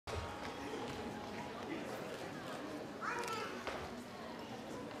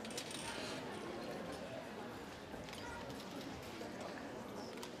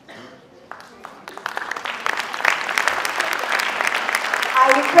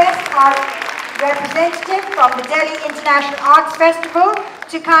request our representative from the Delhi International Arts Festival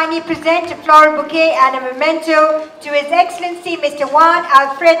to kindly present a floral bouquet and a memento to His Excellency Mr. Juan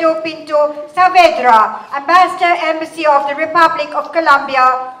Alfredo Pinto Saavedra, Ambassador, Embassy of the Republic of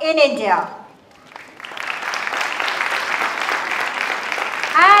Colombia in India.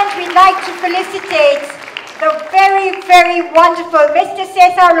 And we'd like to felicitate the very, very wonderful Mr.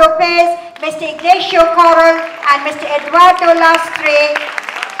 Cesar Lopez, Mr. Ignacio Corral, and Mr. Eduardo Lastre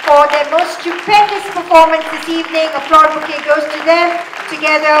for their most stupendous performance this evening. A floral bouquet goes to them,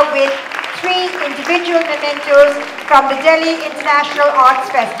 together with 3 individual mementos from the Delhi International Arts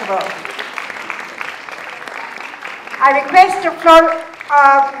Festival. I request a floral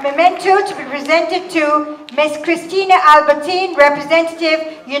memento to be presented to Ms. Christina Albertine,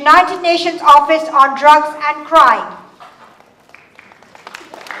 Representative, United Nations Office on Drugs and Crime.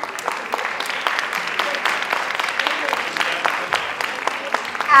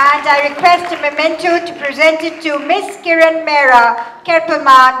 And I request a memento to present it to Ms. Kiran Mehra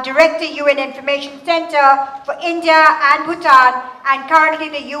Kerpelman, Director, UN Information Center for India and Bhutan, and currently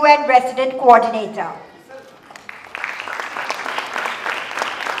the UN Resident Coordinator.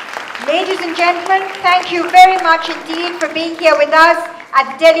 Ladies and gentlemen, thank you very much indeed for being here with us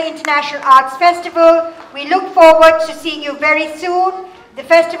at the Delhi International Arts Festival. We look forward to seeing you very soon. The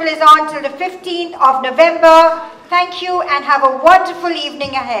festival is on till the 15th of November. Thank you and have a wonderful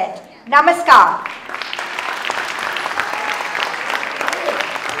evening ahead. Namaskar.